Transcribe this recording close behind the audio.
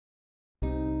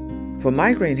For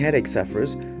migraine headache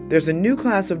sufferers, there's a new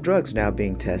class of drugs now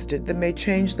being tested that may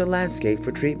change the landscape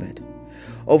for treatment.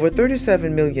 Over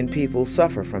 37 million people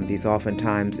suffer from these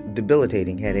oftentimes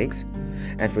debilitating headaches,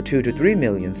 and for 2 to 3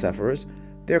 million sufferers,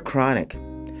 they're chronic.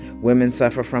 Women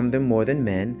suffer from them more than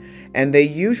men, and they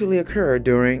usually occur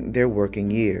during their working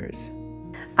years.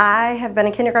 I have been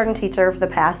a kindergarten teacher for the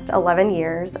past 11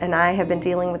 years, and I have been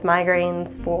dealing with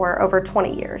migraines for over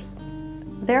 20 years.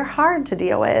 They're hard to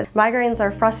deal with. Migraines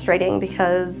are frustrating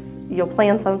because you'll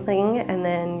plan something and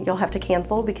then you'll have to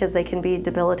cancel because they can be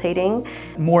debilitating.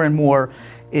 More and more,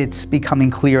 it's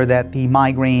becoming clear that the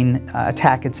migraine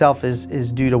attack itself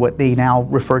is due to what they now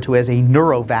refer to as a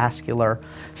neurovascular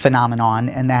phenomenon,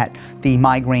 and that the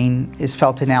migraine is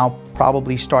felt to now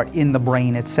probably start in the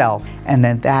brain itself, and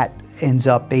then that ends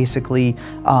up basically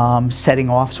setting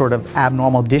off sort of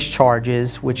abnormal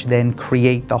discharges, which then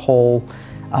create the whole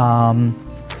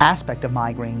aspect of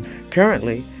migraines.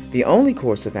 Currently, the only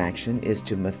course of action is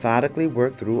to methodically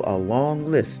work through a long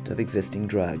list of existing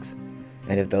drugs.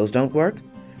 And if those don't work,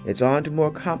 it's on to more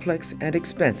complex and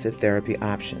expensive therapy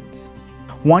options.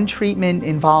 One treatment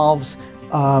involves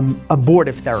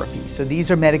abortive therapy. So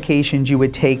these are medications you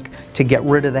would take to get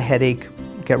rid of the headache,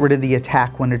 get rid of the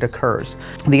attack when it occurs.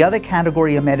 The other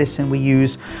category of medicine we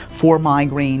use for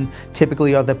migraine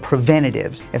typically are the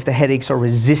preventatives. If the headaches are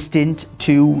resistant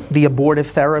to the abortive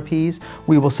therapies,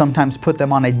 we will sometimes put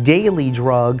them on a daily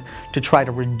drug to try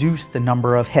to reduce the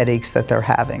number of headaches that they're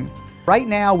having. Right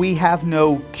now we have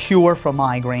no cure for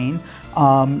migraine.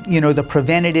 The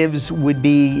preventatives would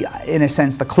be, in a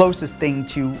sense, the closest thing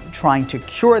to trying to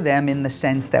cure them, in the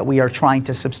sense that we are trying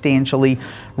to substantially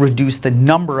reduce the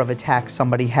number of attacks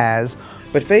somebody has.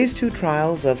 But phase 2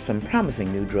 trials of some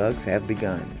promising new drugs have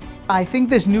begun. I think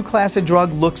this new class of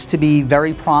drug looks to be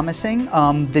very promising.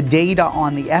 The data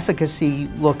on the efficacy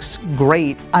looks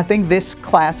great. I think this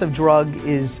class of drug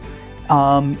is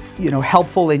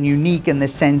helpful and unique in the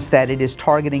sense that it is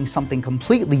targeting something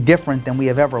completely different than we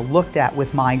have ever looked at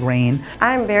with migraine.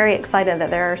 I'm very excited that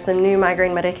there are some new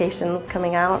migraine medications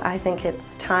coming out. I think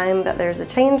it's time that there's a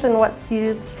change in what's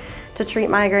used to treat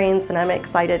migraines, and I'm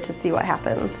excited to see what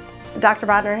happens. Dr.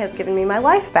 Bodner has given me my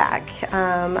life back.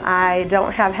 I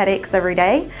don't have headaches every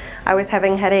day. I was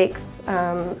having headaches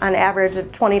on average of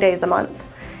 20 days a month,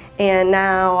 and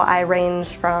now I range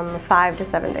from 5 to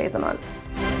 7 days a month.